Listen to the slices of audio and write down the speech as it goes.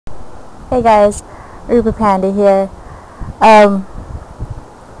Hey guys, Rupa Panda here. Um,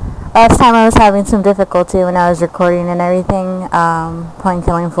 Last time I was having some difficulty when I was recording and everything, playing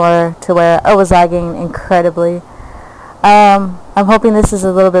Killing Floor to where I was lagging incredibly. I'm hoping this is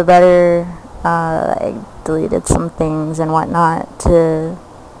a little bit better. I deleted some things and whatnot to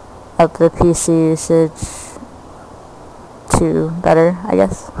up the PC usage to better, I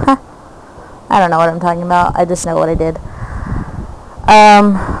guess. I don't know what I'm talking about. I just know what I did.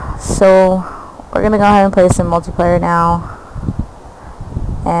 So we're gonna go ahead and play some multiplayer now,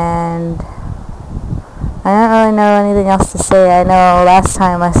 and I don't really know anything else to say. I know last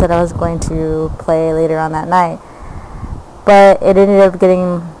time I said I was going to play later on that night, but it ended up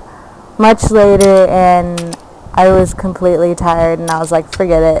getting much later and I was completely tired and I was like,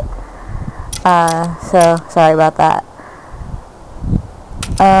 forget it. So sorry about that.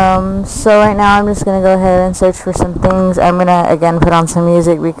 So right now I'm just gonna go ahead and search for some things. I'm gonna again put on some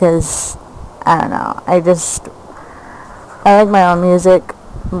music because I don't know, I like my own music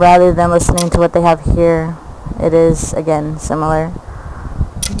rather than listening to what they have here. It is again similar,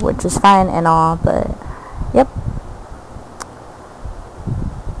 which is fine and all, but yep.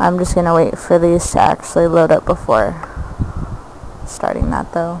 I'm just gonna wait for these to actually load up before starting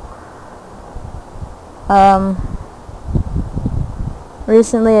that though.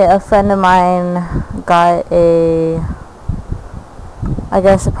 Recently a friend of mine got I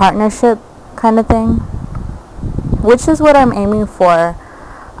guess a partnership kind of thing, which is what I'm aiming for.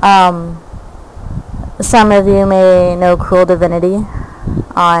 Some of you may know Cruel Divinity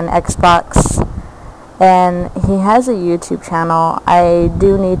on Xbox, and he has a YouTube channel. I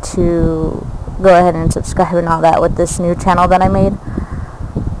do need to go ahead and subscribe and all that with this new channel that I made,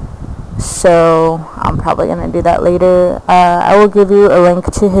 so I'm probably going to do that later. I will give you a link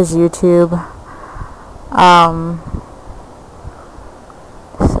to his YouTube.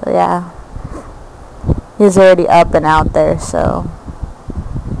 So yeah, he's already up and out there, so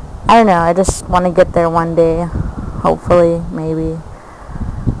I don't know, I just want to get there one day, hopefully, maybe.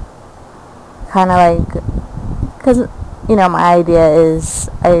 Kind of like, because, you know, my idea is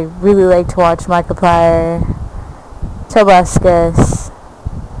I really like to watch Markiplier, Tobuscus.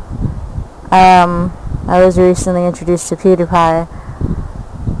 I was recently introduced to PewDiePie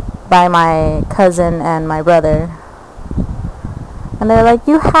by my cousin and my brother, and they're like,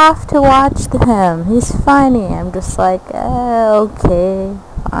 you have to watch him, he's funny. I'm just like, okay,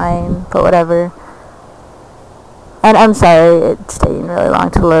 fine, but whatever. And I'm sorry, it's taking really long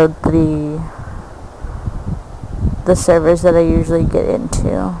to load the servers that I usually get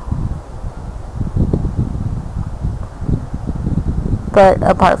into. But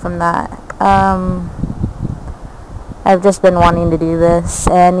apart from that, I've just been wanting to do this,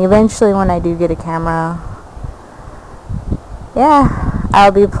 and eventually when I do get a camera, yeah,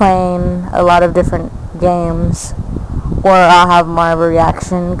 I'll be playing a lot of different games, or I'll have more of a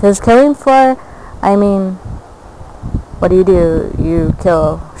reaction, because Killing Floor, I mean, what do? You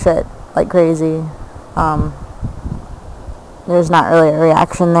kill shit like crazy. There's not really a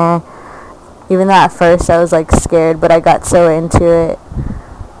reaction there. Even though at first I was like scared, but I got so into it.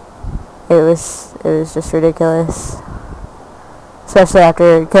 It was just ridiculous. Especially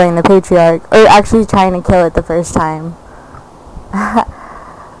after killing the Patriarch, or actually trying to kill it the first time. I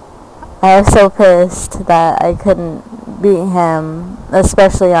was so pissed that I couldn't beat him,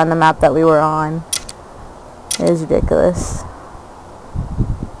 especially on the map that we were on. It was ridiculous.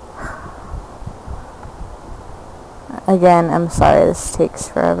 Again, I'm sorry this takes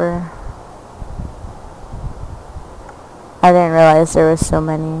forever. I didn't realize there were so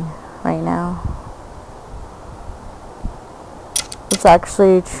many right now. Let's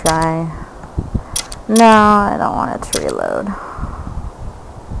actually try. No, I don't want it to reload.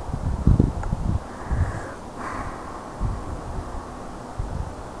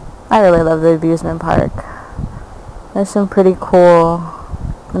 I really love the amusement park. There's some pretty cool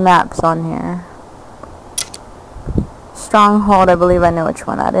maps on here. Stronghold, I believe I know which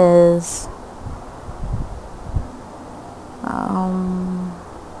one that is.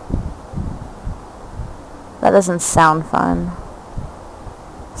 That doesn't sound fun.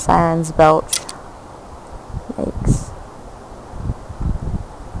 Siren's Belch. Yikes.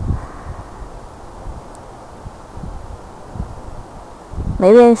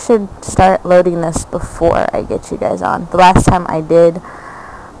 Maybe I should start loading this before I get you guys on. The last time I did,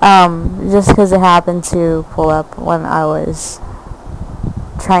 just because it happened to pull up when I was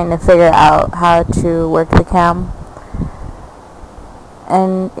trying to figure out how to work the cam.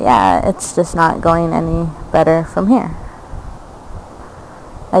 And yeah, it's just not going any better from here.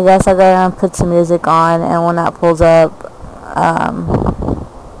 I guess I'll go and put some music on, and when that pulls up,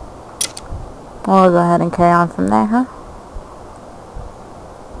 We'll go ahead and carry on from there, huh?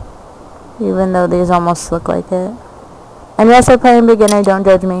 Even though these almost look like it. And yes, I'm playing beginner, don't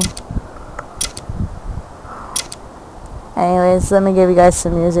judge me. Anyways, let me give you guys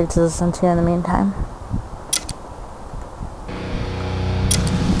some music to listen to in the meantime.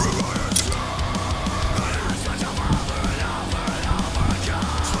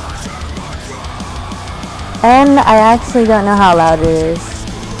 And I actually don't know how loud it is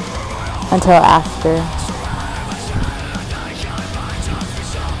until after.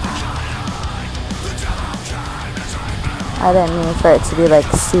 I didn't mean for it to be like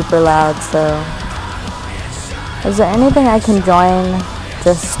super loud, so is there anything I can join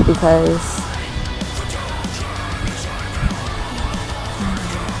just because?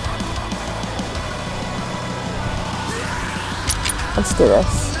 Let's do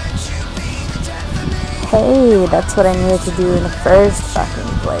this. Hey, that's what I needed to do in the first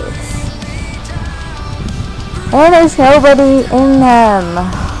fucking place. And there's nobody in them.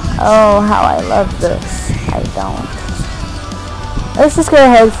 Oh, how I love this. I don't. Let's just go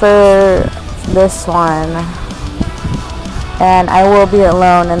ahead for this one. And I will be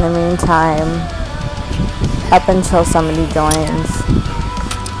alone in the meantime. Up until somebody joins.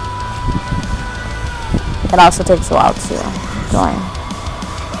 It also takes a while to join.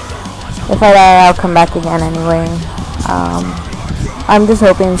 If I die, I'll come back again anyway. I'm just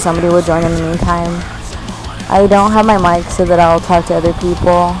hoping somebody will join in the meantime. I don't have my mic so that I'll talk to other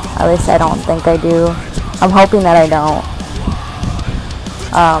people. At least I don't think I do. I'm hoping that I don't.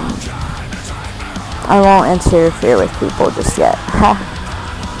 I won't interfere with people just yet.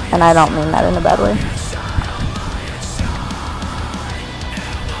 And I don't mean that in a bad way.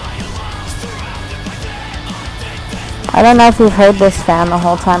 I don't know if you've heard this fan the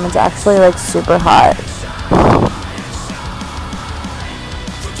whole time. It's actually like super hot.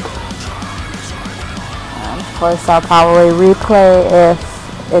 And of course I'll probably replay if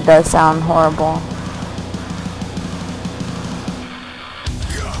it does sound horrible.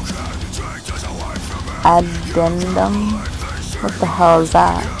 Addendum? What the hell is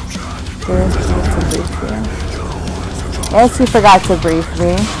that? Yes, you forgot to brief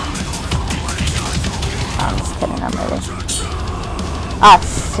me. I'm just kidding, I'm ready. Ah,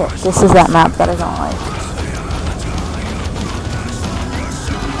 shit. This is that map that I don't like.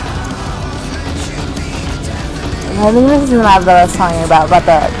 I think this is the map that I was telling you about the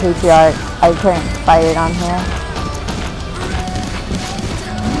patriarch. I couldn't fight it on here.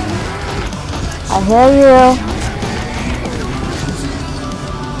 I hear you.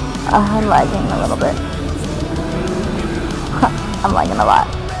 I'm lagging a little bit. I'm lagging a lot.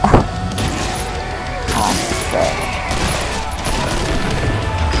 Oh, shit.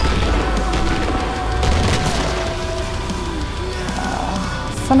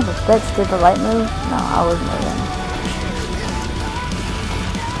 Son of a bitch, did the light move? No, I was moving.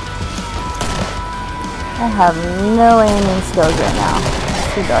 I have no aiming skills right now.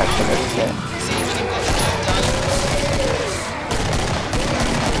 It's too dark for this shit.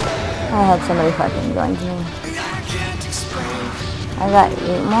 I hope somebody fucking joins me. I got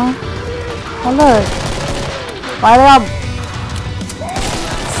 8 more. Oh look. Why are they all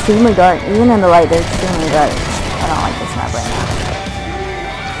extremely dark? Even in the light, they're extremely dark. I don't like this map right now.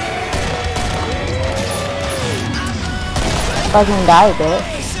 Fucking die, bitch.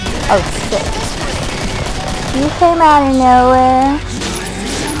 Oh shit. You came out of nowhere.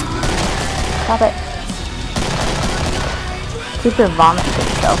 Stop it. Keep your vomit to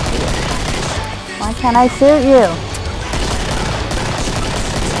yourself, dude. Why can't I shoot you?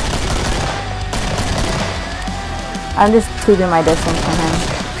 I'm just keeping my distance from him.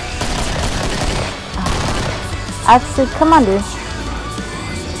 Actually, come on, dude.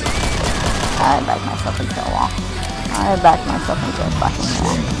 I backed myself into a wall. I backed myself into a fucking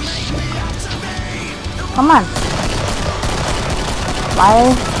wall. Come on. Why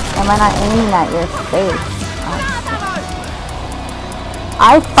am I not aiming at your face?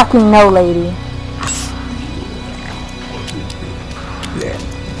 I fucking know, lady.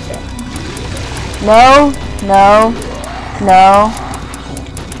 No, no, no.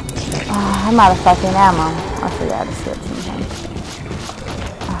 Oh, I'm out of fucking ammo. I forgot to switch sometimes.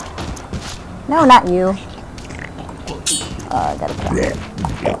 No, not you. I gotta kill him.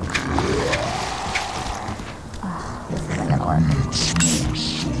 This isn't gonna work.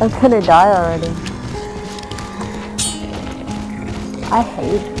 I'm gonna die already. I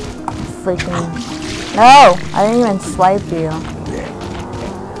hate freaking... No! I didn't even swipe you.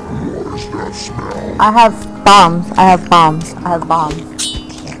 I have bombs. I have bombs. I have bombs.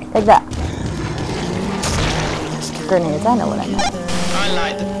 Take that. Grenades. I know what I meant. I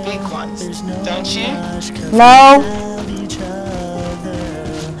like the big ones, don't you? No.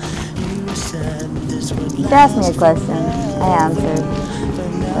 She asked me a question. I answered.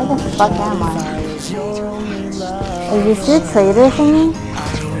 Where the fuck am I? Is this your trader thingy?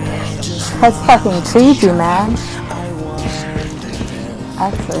 That's fucking creepy, man.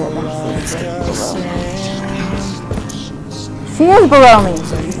 Actually, I think she's like below me. She is below me.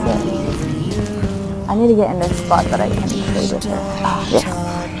 Shit. I need to get in this spot that I can trade with her. Ah, yes.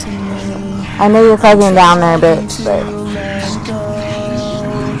 I know you're fucking down there, bitch, but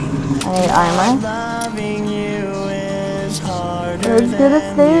I need armor. Let's get a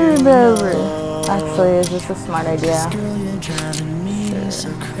food over. Actually, is this a smart idea?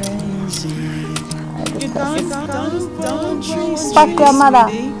 Sure. Fuck your mother.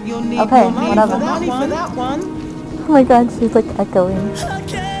 Okay, whatever. Oh my god, she's like echoing.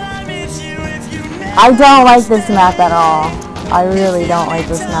 I don't like this map at all. I really don't like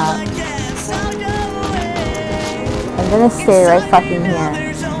this map. I'm gonna stay right fucking here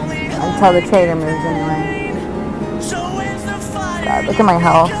until the trader moves anyway. God, look at my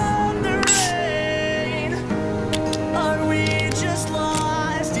health.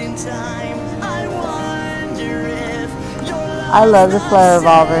 I love the flare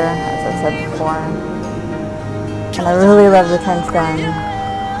revolver, as I said before. And I really love the trench gun.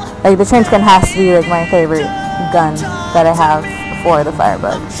 Like, the trench gun has to be like my favorite gun that I have before the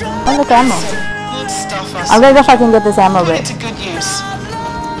firebug. Oh, look, ammo. I'm gonna go fucking get this ammo bit.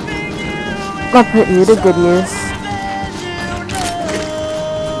 I'll put you to good use.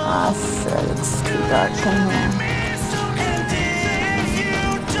 Ah, shit, it's too dark in here.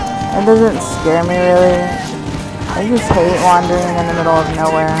 It doesn't scare me really. I just hate wandering in the middle of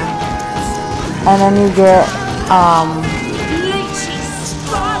nowhere. And then you get,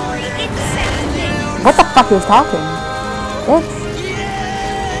 what the fuck is talking? It's...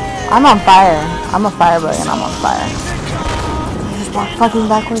 I'm on fire. I'm a firebug and I'm on fire. Just walk fucking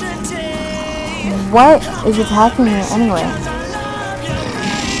backwards. What is attacking me anyway?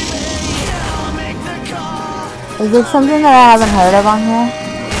 Is there something that I haven't heard of on here?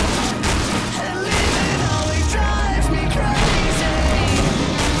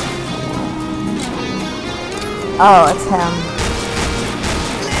 Oh, it's him.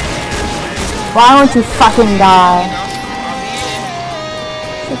 Why won't you fucking die?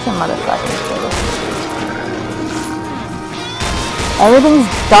 Such a motherfucking shit. Everything's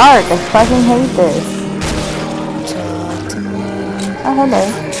dark. I fucking hate this. Oh, hello.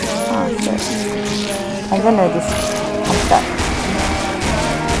 Oh, shit. I'm gonna just... I'm stuck.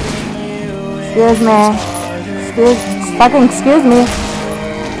 Excuse me. Excuse me.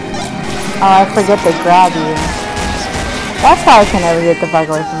 Oh, I forget to grab you. That's how I can never get the fuck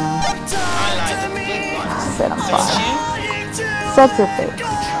away from him. Sit on fire. Shut your face.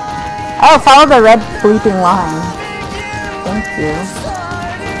 Oh, follow the red bleeping line. Thank you.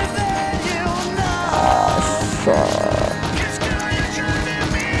 Oh, shit.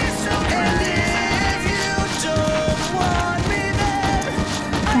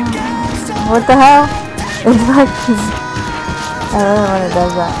 What the hell? It's like... I don't know when it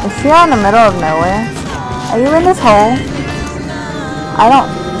does that. Is she out in the middle of nowhere? Are you in this hole? I don't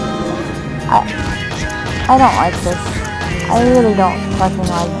like this. I really don't fucking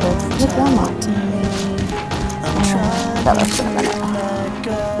like this. Look, I'm not. Shut up for a minute.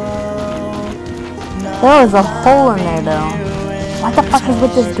 There was a hole in there though. What the fuck is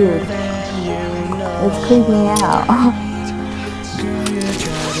with this dude? It's creeping me out. Oh.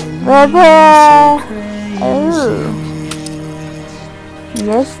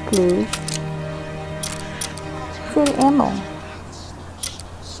 Yes, please. Good ammo.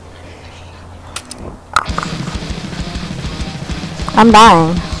 I'm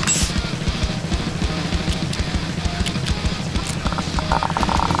dying.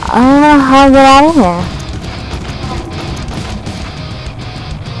 I don't know how to get out of here.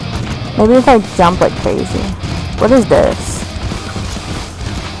 Maybe if I jump like crazy. What is this?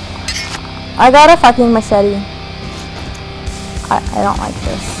 I got a fucking machete. I don't like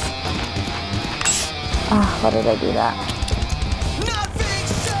this. Ah, why did I do that?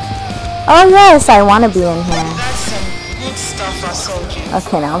 Oh yes, I want to be in here. Good stuff I sold you.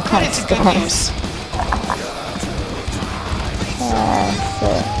 Okay, now I'm kind of scared.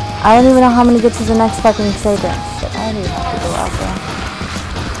 Shit. I don't even know how many get to the next fucking segment. Shit, I don't even have to go out there.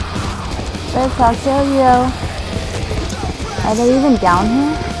 Bitch, I'll kill you. Are they even down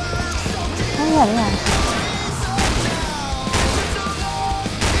here? Oh yeah, yeah.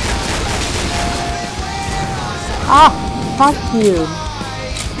 Ah, fuck you.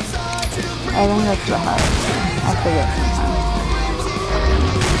 I think that's the heart. I forget sometimes.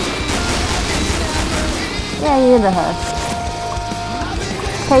 Jesus.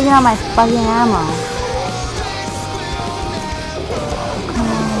 Taking out my fucking ammo. Come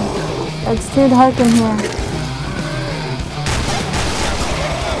on. It's too dark in here.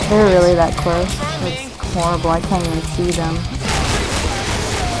 They're really that close. It's horrible. I can't even see them.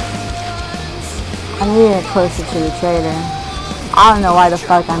 I need to get closer to the trader. I don't know why the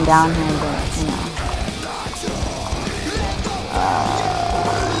fuck I'm down here, but, you know.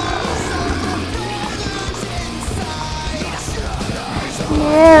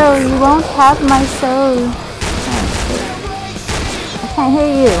 No, you won't have my soul. I can't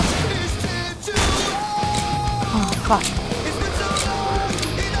hear you. Oh, fuck.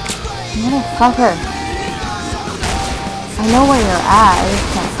 Motherfucker. I know where you're at. I just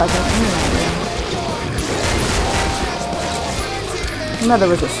can't fucking aim at you. I know there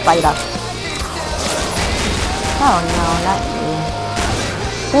was a spider. Oh no, not you.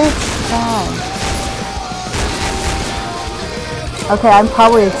 Bitch, God. Okay, I'm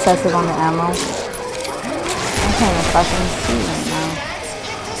probably excessive on the ammo. I can't even fucking see right now.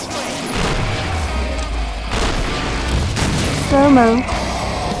 Slow-mo.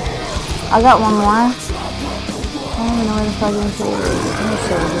 I got one more. I don't even know where the fucking trader is. Let me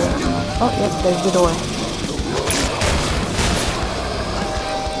show you. Oh, yep, there's the door.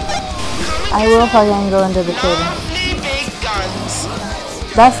 I will fucking go into the trader.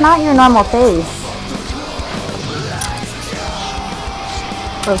 That's not your normal face.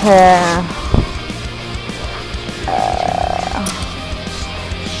 Repair.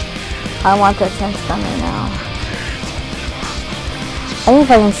 I want that trench gun right now. I think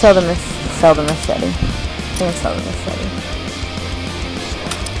if I can sell the machete. I can sell the machete.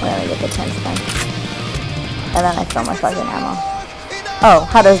 And then I get the trench gun. And then I fill my fucking ammo. Oh,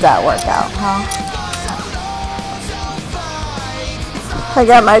 how does that work out, huh? I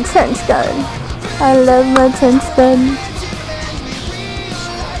got my trench gun. I love my trench gun.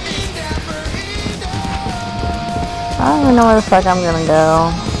 I don't even know where the fuck I'm gonna go.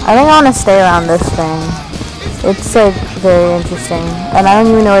 I think I want to stay around this thing. It's like very interesting. And I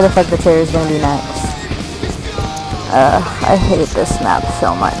don't even know where the fuck the trader is gonna be next. I hate this map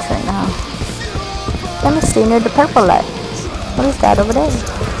so much right now. Let me stay near the purple light. What is that over there?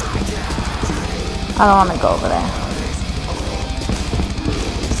 I don't want to go over there.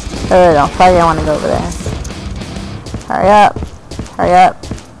 I really don't. Fuck, I want to go over there. Hurry up. Hurry up.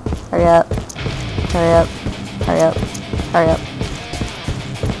 Hurry up. Hurry up. Hurry up. Hurry up.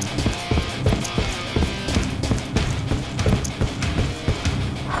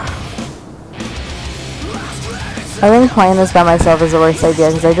 I think playing this by myself is the worst idea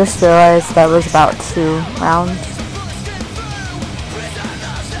because I just realized that was about 2 rounds.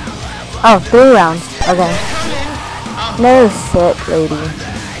 Oh, 3 rounds. Okay. No shit, lady.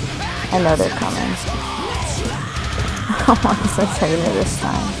 I know they're coming. I don't want to trainer this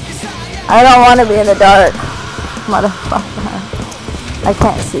time. I don't want to be in the dark. Motherfucker. I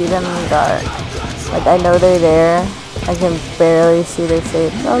can't see them in the dark. Like, I know they're there. I can barely see their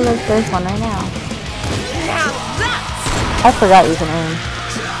shape. Oh, look, there's one right now. I forgot you can aim.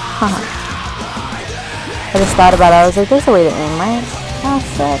 I just thought about it. I was like, there's a way to aim, right? Oh,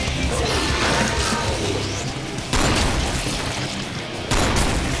 shit.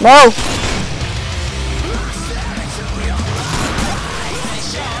 No!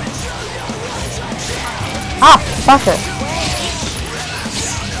 Ah, fucker.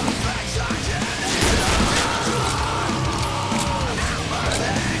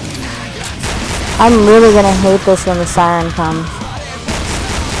 I'm really gonna hate this when the siren comes.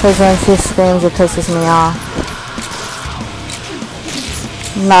 Because when she screams, it pisses me off.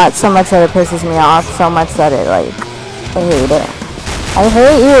 Not so much that it pisses me off, so much that it, like, I hate it. I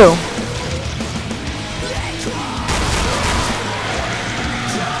hate you!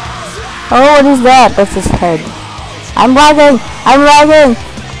 Oh, what is that? That's his head. I'm lagging! I'm lagging!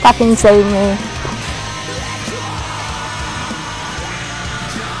 Fucking save me.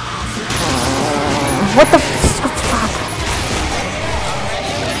 What the fuck?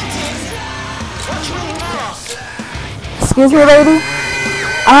 Excuse me, lady?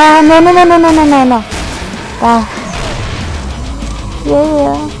 No.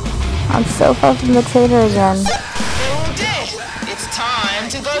 Yeah. I'm so far from the trader again. It's time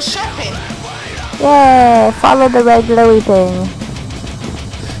to go shopping. Yay, follow the red glowy thing.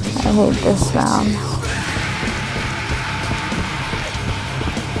 I hate this round.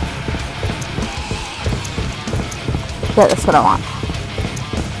 Yeah, that's what I want.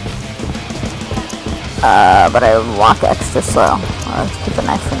 But I walk extra slow. Let's keep the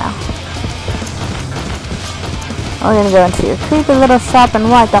knife for now. We're gonna go into your creepy little shop and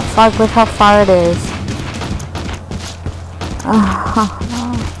what the fuck, look how far it is.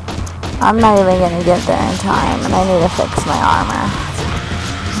 I'm not even gonna get there in time, and I need to fix my armor.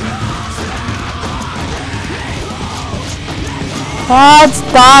 Oh, it's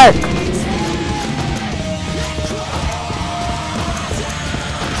dark!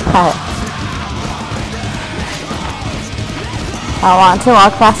 I want to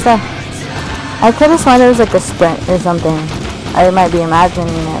walk faster. I could have sworn there was like a sprint or something. I might be imagining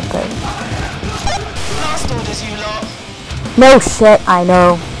it, but... Last orders, you lot. No shit, I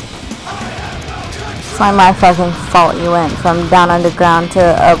know. It's not my fucking fault you went from down underground to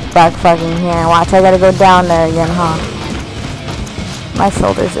up back fucking here. Watch, I gotta go down there again, huh? My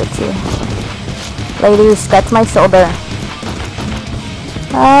shoulder's itchy. Lady, scratch my shoulder.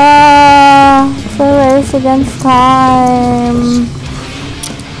 It's a race against time.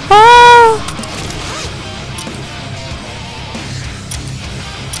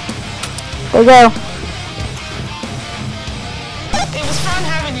 There you go. It was fun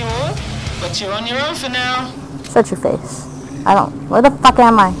having you all, but you're on your own for now. Shut your face. I don't... Where the fuck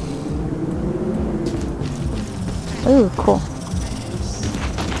am I? Ooh, cool.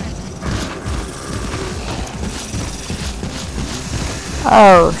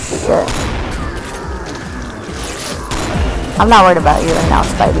 Oh, shit. I'm not worried about you right now,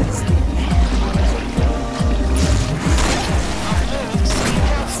 Spidey.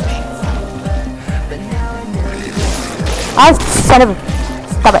 Oh, son of a...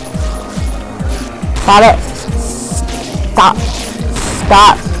 Stop it. Stop it. Stop.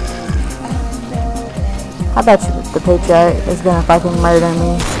 Stop. I bet you the Patriarch is gonna fucking murder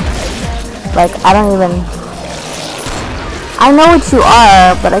me. Like, I don't even... I know what you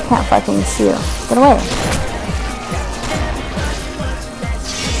are, but I can't fucking see you. Get away.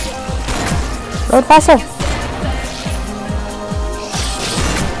 Load faster.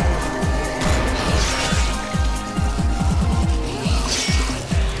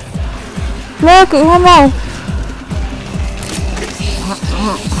 Look at him now.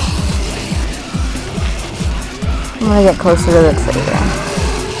 I'm gonna get closer to the traitor.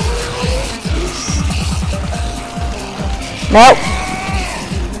 Nope.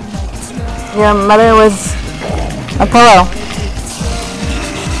 Your mother was a pillow.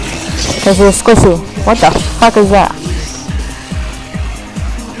 Because you're squishy. What the fuck is that?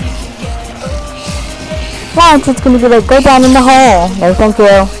 Watch, it's gonna be like, go down in the hole. No, thank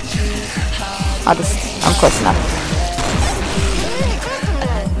you. I'm close enough.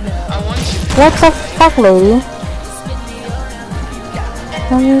 What the fuck, lady?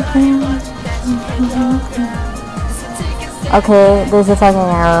 Okay, there's a fucking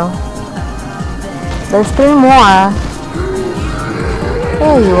arrow. There's 3 more.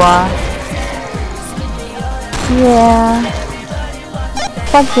 There you are. Yeah.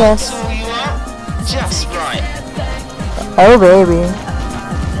 Fuck yes. So you are just right. Oh baby.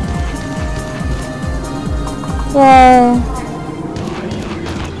 Yay.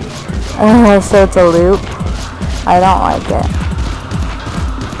 Oh, so it's a loop. I don't like it.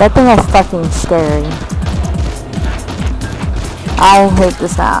 That thing is fucking scary. I hate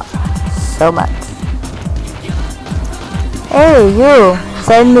this map so much. Hey, you!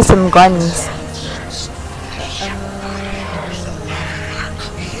 Send me some guns.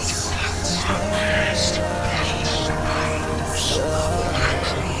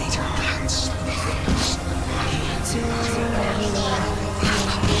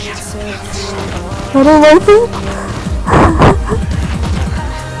 What am I doing?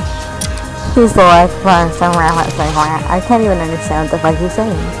 He's the life for somewhere I can't even understand what the fuck he's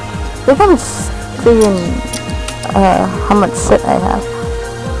saying. Look how much freaking how much shit I have.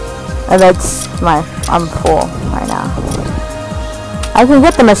 That's I'm full right now. I can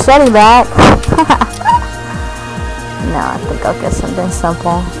get the machete back. No, I think I'll get something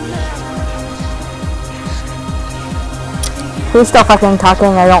simple. He's still fucking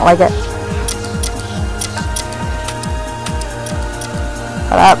talking, I don't like it.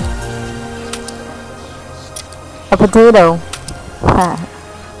 Shut up. A potato.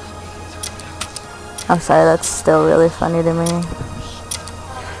 I'm sorry, that's still really funny to me.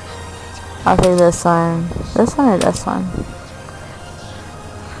 I'll take this one. This one or this one?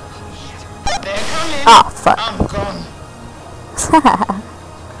 They're coming. Oh, fuck. I'm gone.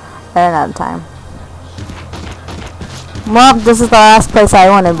 I ran out of time. Well, this is the last place I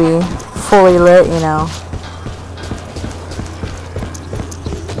want to be. Fully lit, you know.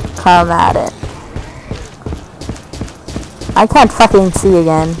 Come at it. I can't fucking see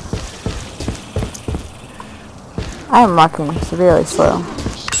again. I'm walking severely slow.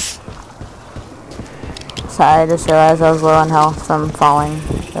 Sorry, I just realized I was low on health from falling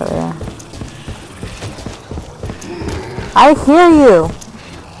earlier. I hear you.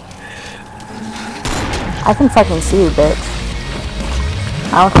 I can fucking see you, bitch.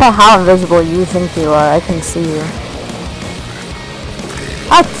 I don't care how invisible you think you are, I can see you.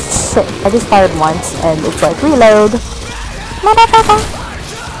 Oh shit, I just fired once and it's like, reload. Motherfucker!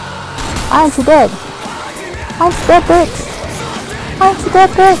 Why aren't you dead? Why aren't you dead, bitch? Why aren't you dead,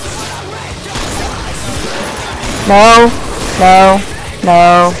 bitch? No, no,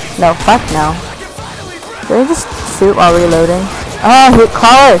 no, no, fuck no. Did I just shoot while reloading? Oh, I hate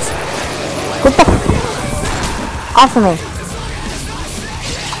cars! Get the off of me.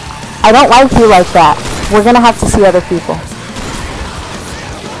 I don't like you like that. We're gonna have to see other people.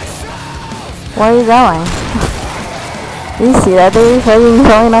 Where are you going? You see that? They're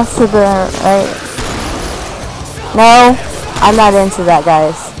going us to the right. No, I'm not into that,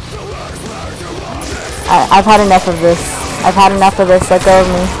 guys. I've had enough of this. I've had enough of this. Let go of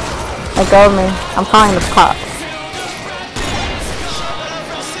me. Let go of me. I'm calling the cops.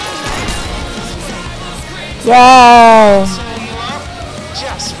 Yay!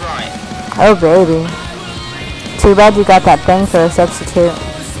 Just right. Oh baby. Too bad you got that thing for a substitute.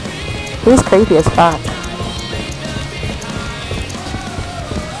 He's creepy as fuck.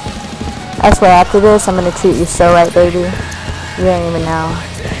 I swear after this I'm gonna treat you so right, baby. You don't even know.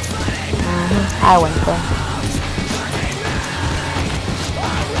 I went there.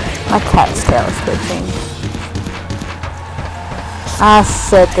 My cat's tail is twitching. Ah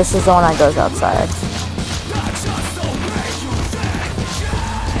shit, this is the one that goes outside.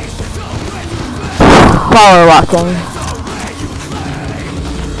 While we're walking.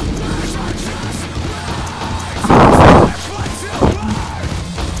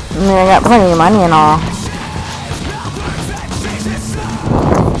 I mean, I got plenty of money and all.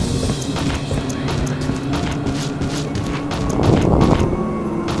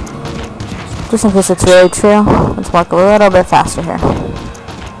 Just in case it's really true, let's walk a little bit faster here.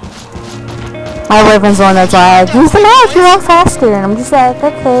 My boyfriend's the one that's like, use the map, you walk faster. And I'm just like,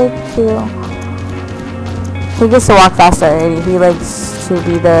 okay, thank you. He gets to walk faster already. He likes to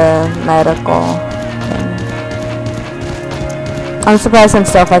be the medical thing. I'm surprised I'm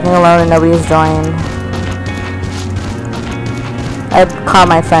still fucking alone and nobody's joined. I'd call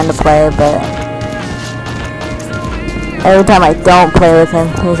my friend to play, but every time I don't play with him,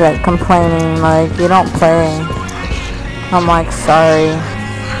 he's like complaining, like, you don't play. I'm like, sorry.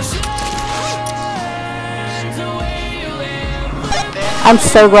 I'm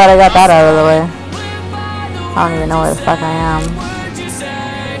so glad I got that out of the way. I don't even know where the fuck I am.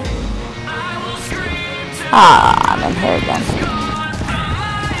 Ah, I'm in here again.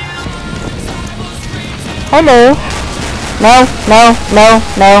 Hello. No, no, no,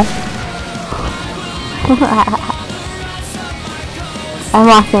 no. I'm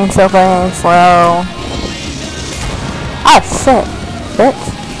walking so fucking slow. Oh shit, bitch.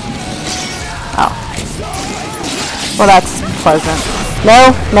 Oh. Well, that's pleasant.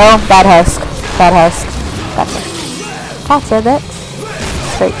 No, no, bad husk. Bad husk. Gotcha. Gotcha, bitch.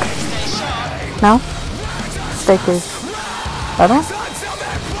 Straight. No? Strikers. Other?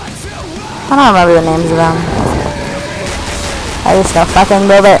 I don't remember the names of them. I just know fucking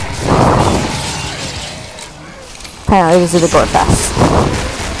move it. Apparently these are the door fast.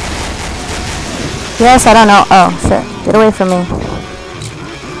 Yes, I don't know. Oh, shit. Get away from me.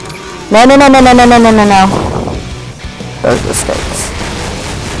 No, no, no, no, no, no, no, no, no, no. Those are the scrapes.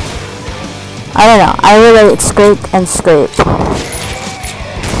 I don't know. I relate scrape and scrape.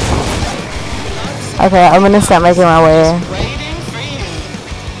 Okay, I'm gonna start making my way.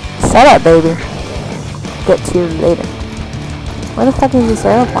 Shut up, baby. Get to you later. Where the fuck is this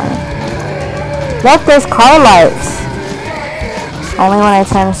airplane? Look, there's car lights. Only when I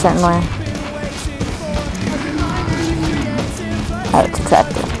turn a certain way. Oh, it's a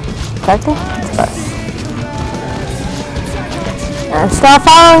tractor. Tractor? It's a bus. Stop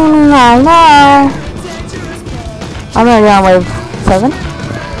following me now, no! I'm gonna be on wave 7.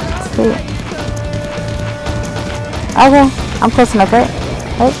 Sweet. Okay, I'm close enough, right?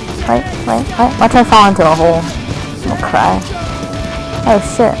 Wait. Watch I fall into a hole. I'll cry. Oh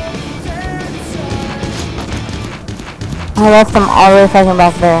shit. I left them all the way fucking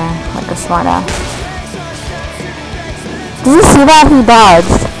back there, like a smart ass. Did you see that? He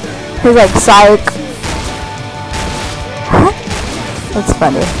dodged. He's like, psych. That's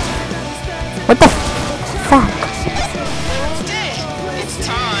funny. What the fuck? It's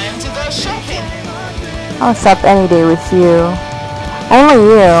time to go shopping. I'll shop any day with you. Only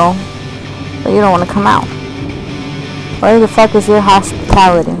you. But you don't want to come out. Where the fuck is your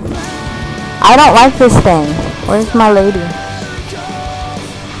hospitality? I don't like this thing. Where's my lady?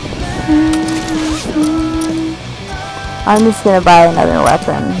 I'm just gonna buy another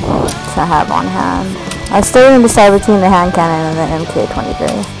weapon to have on hand. I still gonna decide between the hand cannon and the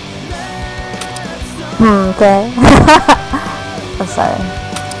MK23. Okay. I'm sorry.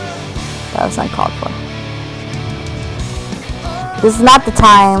 That was uncalled for. This is not the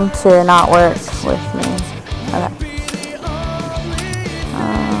time to not work with me. Okay.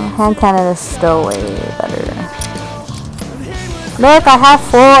 Hand cannon is still way better. Look, I have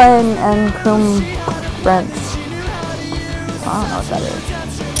full and chrome French. I don't know what that is.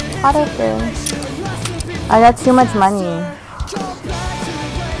 How do I do? I got too much money.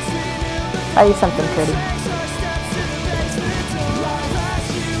 Buy you something pretty.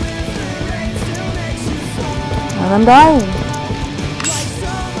 And I'm dying.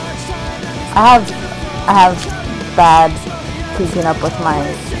 I have bad keeping up with my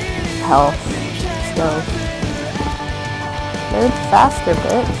health skills. Load faster,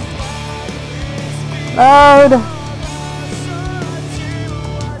 bitch. Load!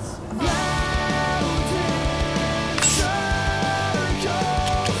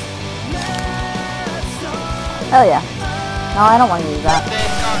 Hell yeah. No, I don't want to use that. They're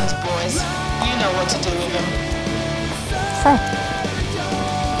guns, boys. You know what to do with them. Sure.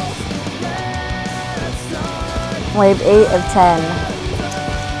 Wave 8 of 10.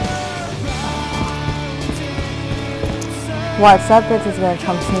 Watch, that bitch is gonna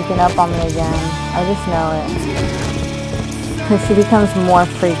come sneaking up on me again. I just know it. Because she becomes more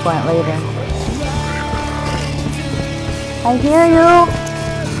frequent later. I hear you!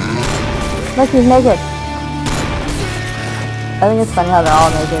 Look, he's naked. I think it's funny how they're all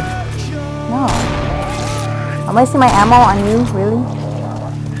naked. No. I'm wasting my ammo on you? Really?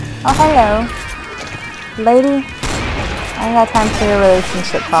 Oh, hello. Lady. I ain't got time for your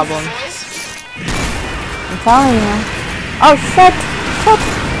relationship problems. I'm telling you. Oh, shit! Shit!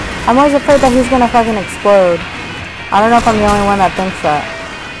 I'm always afraid that he's gonna fucking explode. I don't know if I'm the only one that thinks that.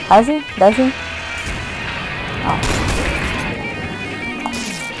 Has he? Does he? Oh.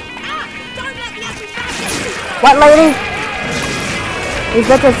 What, lady? These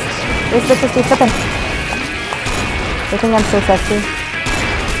bitches be flipping. They think I'm so sexy.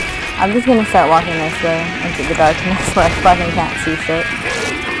 I'm just gonna start walking this way into the darkness where I fucking can't see shit.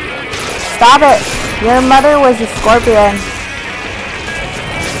 Stop it! Your mother was a scorpion.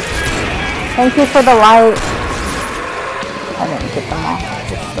 Thank you for the light. I didn't get them all.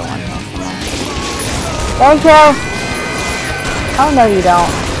 Just the one here. Thank you! Oh no you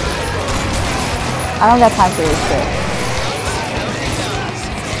don't. I don't got time for your shit.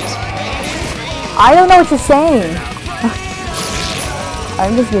 I don't know what you're saying.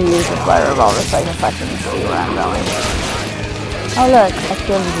 I'm just gonna use the fire revolver so I can fucking see where I'm going. Oh look, I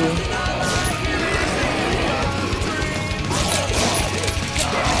killed you.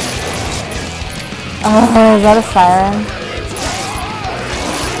 Oh, is that a siren?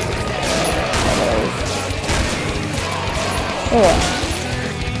 It is. Yeah.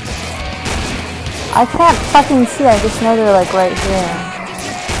 I can't fucking see, I just know they're like right here.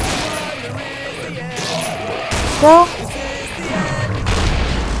 Still?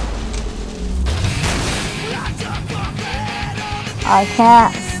 I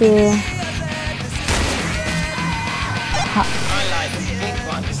can't see. I like big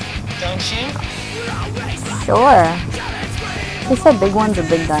ones, don't you? Sure. He said big ones or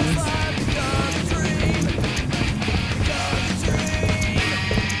big guns.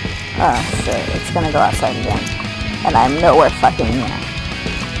 Oh shit, it's gonna go outside again. And I'm nowhere fucking near.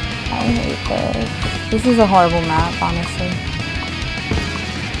 I hate this. This is a horrible map, honestly.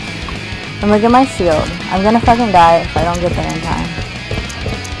 And look at my shield. I'm gonna fucking die if I don't get there in time.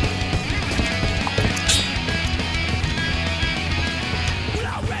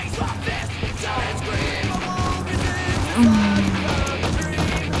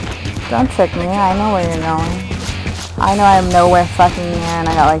 Don't trick me, I know where you're going. I know I'm nowhere fucking near and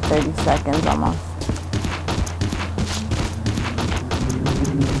I got like 30 seconds almost.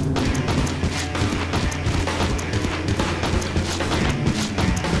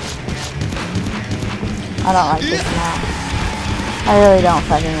 I don't like this map. I really don't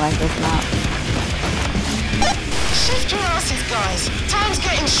fucking like this map. Shift your asses, guys. Time's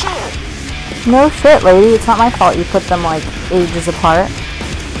getting short. No shit, lady. It's not my fault you put them like ages apart.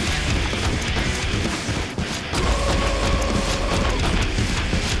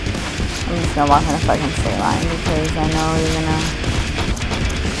 I'm just gonna walk in a fucking straight line because I know you're gonna...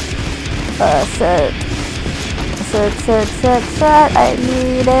 shit. Shit. I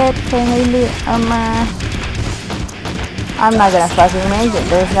need it. Can we be... I'm not gonna fucking make it.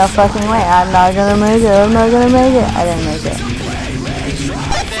 There's no fucking way. I'm not gonna make it. I didn't make it.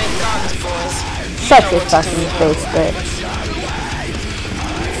 Shut your fucking face, bitch.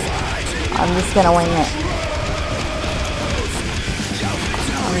 I'm just gonna wing it.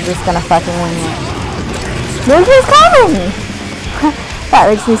 I'm just gonna fucking wing it. Look who's coming! That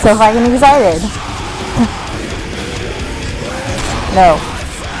makes me so fucking excited. No.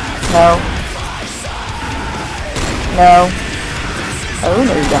 No. No. Oh,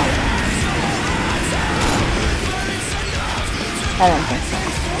 no you don't. I didn't think so.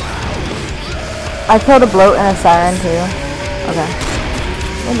 I killed a bloat and a siren too. Okay.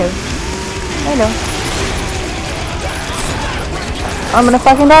 Hello. Hello. I'm gonna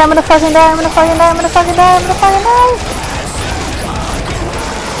fucking die, I'm gonna fucking die, I'm gonna fucking die, I'm gonna fucking die, I'm gonna fucking die!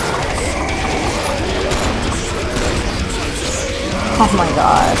 Oh my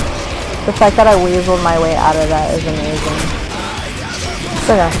god. The fact that I weaseled my way out of that is amazing. I'm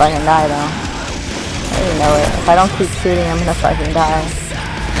still gonna fucking die though. I already know it. If I don't keep shooting, I'm gonna fucking die.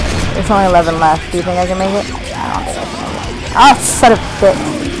 There's only 11 left. Do you think I can make it? I don't think I can make it. Ah, son of a bitch.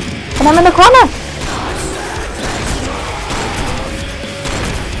 And I'm in the corner!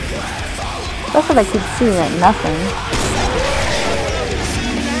 That's what I keep shooting at nothing.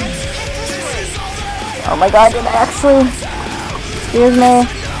 Oh my god, did I actually? Excuse me.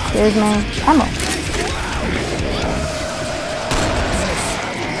 Excuse me. Ammo.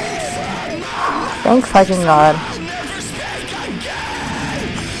 Thank fucking god.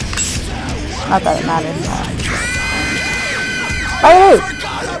 Not that it matters. Hey!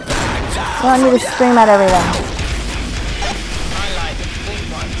 You don't need to scream at everything.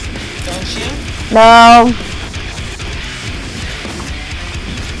 No.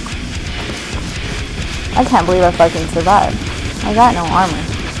 I can't believe I fucking survived. I got no armor.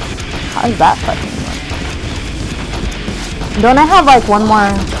 How does that fucking work? Don't I have like one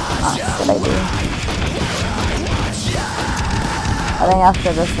more? Oh, shit, I do. I think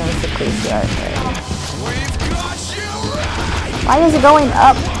after this one is the PCR. Why is it going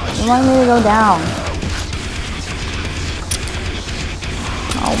up? You want me to go down?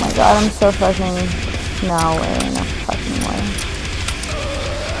 Oh my god, I'm so fucking... No way, no fucking way.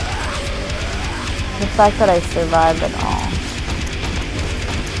 The fact that I survived at all.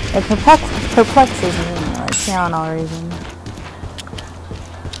 It perplexes me, like, beyond all reason.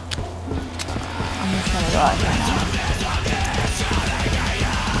 I'm just gonna go out here now.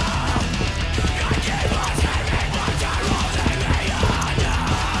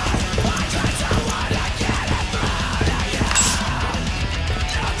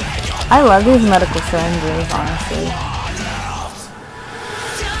 I love these medical syringes, honestly.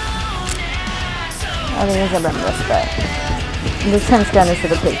 I think it's a bit respect. The 10 gun is for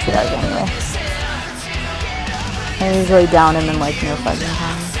the patriarch anyway. I usually down him in like no fucking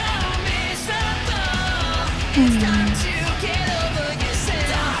time.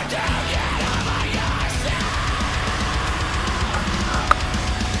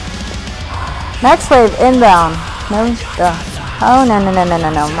 Next wave inbound. No, duh. Oh no.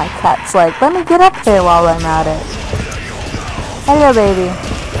 My cat's like, let me get up there while I'm at it. Hello, baby.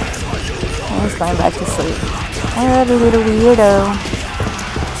 He's going back to sleep. Oh, the little weirdo.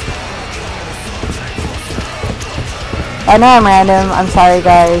 I know I'm random. I'm sorry,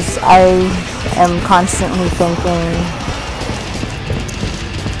 guys. I am constantly thinking,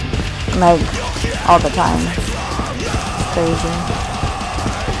 like, all the time. It's crazy.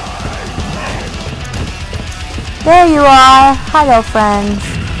 There you are. Hello, friends.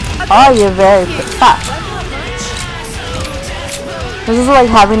 Oh, you're very fat. This is like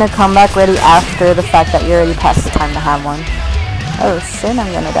having a comeback ready after the fact that you're already past the time to have one. Oh shit,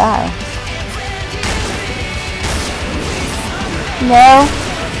 I'm gonna die. No.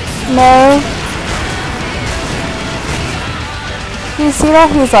 No. You see that?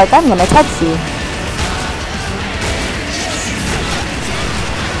 He's like, I'm gonna touch you.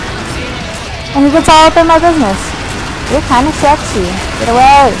 And he gets all up in my business. You're kind of sexy. Get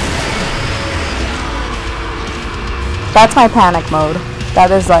away. That's my panic mode.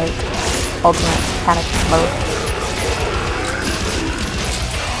 That is like ultimate panic mode.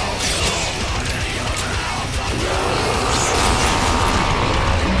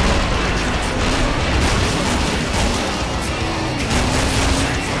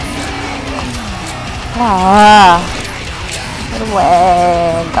 Ah. Get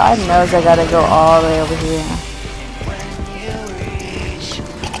away. God knows I gotta go all the way over here.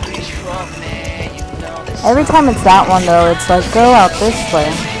 Every time it's that one though, it's like, go out this way.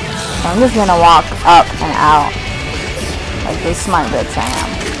 So I'm just gonna walk up and out. Like the smart bitch I am.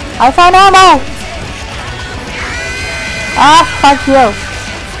 I found ammo! Ah, fuck you.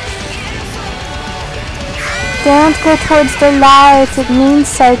 Don't go towards the light, it means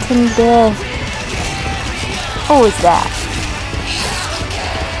certain death. Who is that?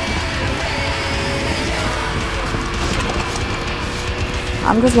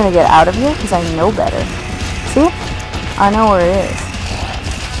 I'm just gonna get out of here because I know better. See? I know where it is.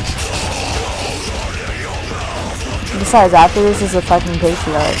 Besides, after this is a fucking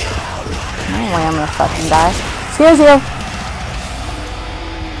patriarch. No way I'm gonna fucking die. Excuse you!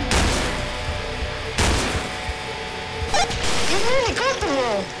 You really got them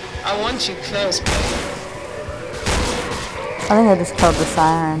all. I want you close, baby. I think I just killed the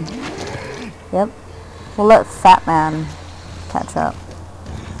siren. Yep. We'll let Fat Man catch up.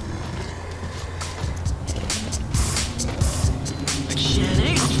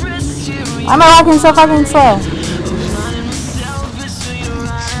 Why am I walking so fucking slow?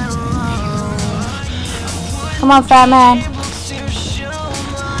 Come on, Fat Man.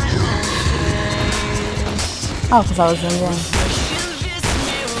 Oh, because I was in there.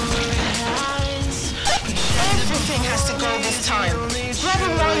 Everything has to go this time. Grab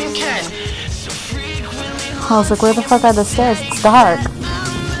him while you can. I was like, where the fuck are the stairs? It's dark.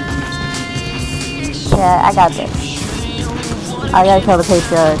 Yeah, I got this. I gotta kill the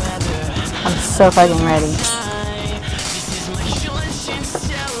patriarch. I'm so fucking ready.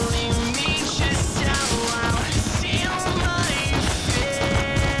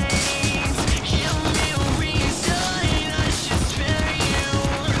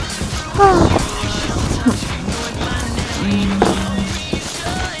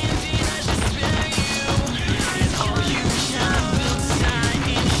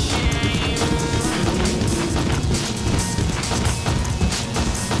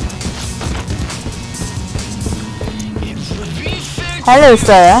 Hello,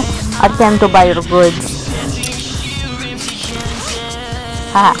 sir. I came to buy your goods.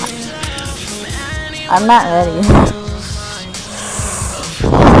 Ha. I'm not ready.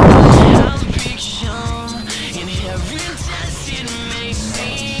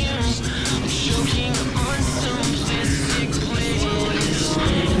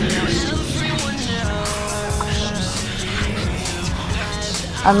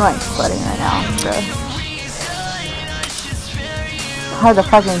 I'm like sweating right now, bro. Hard to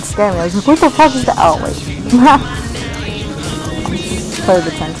fucking scare me. I was like, what the fuck is that? Oh, wait. Play the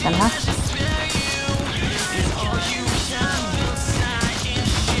tension, huh?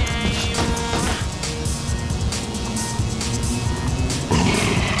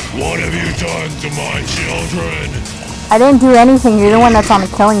 What have you done to my children? I didn't do anything. You're the one that's on a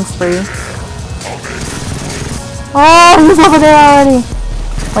killing spree. Oh, he's over there already.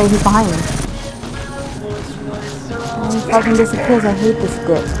 Wait, he's behind me. He fucking disappears. I hate this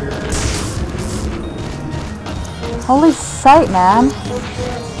dick. Holy shit, man.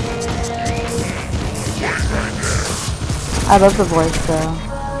 I love the voice though.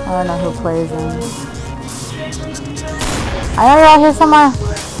 I don't know who plays him. I know you're out here somewhere.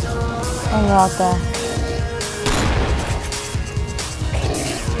 Oh, you're out there.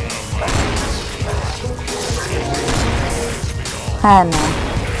 Ah, no.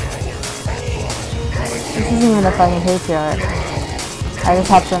 This isn't even a fucking patriarch. I just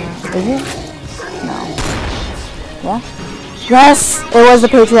have to... Is it? No. Yeah? Yes! It was the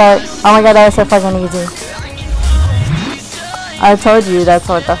patriarch. Oh my god, that was so fucking easy. I told you that's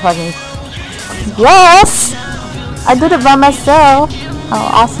what the fucking... Yes! I did it by myself.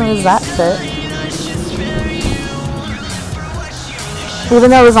 How awesome is that shit? Even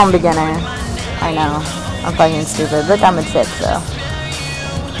though it was on beginner. I know. I'm fucking stupid. Look, I'm a chick though.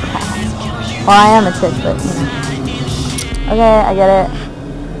 Well, I am a chick, but, you know. Okay, I get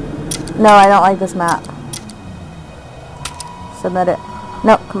it. No, I don't like this map. Submit it.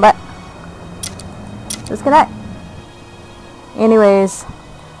 No, come back. Disconnect. Anyways,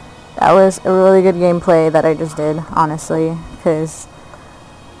 that was a really good gameplay that I just did, honestly, because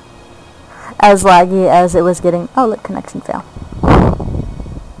as laggy as it was getting... Oh, look, connection fail.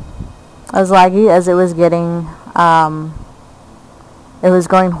 As laggy as it was getting, it was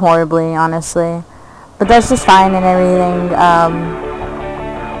going horribly, honestly. But that's just fine and everything.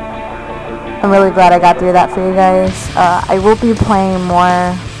 I'm really glad I got through that for you guys. I will be playing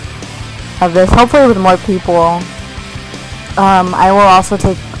more of this, hopefully with more people. I will also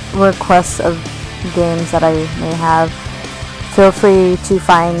take requests of games that I may have. Feel free to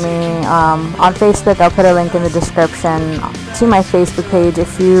find me on Facebook. I'll put a link in the description to my Facebook page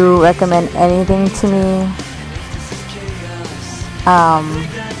if you recommend anything to me.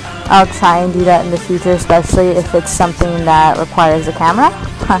 I'll try and do that in the future, especially if it's something that requires a camera.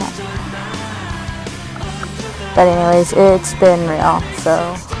 But anyways, it's been real,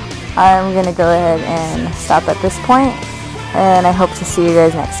 so I'm gonna go ahead and stop at this point, and I hope to see you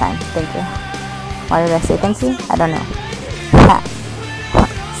guys next time. Thank you. Why did I say thank you? I don't know.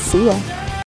 See ya.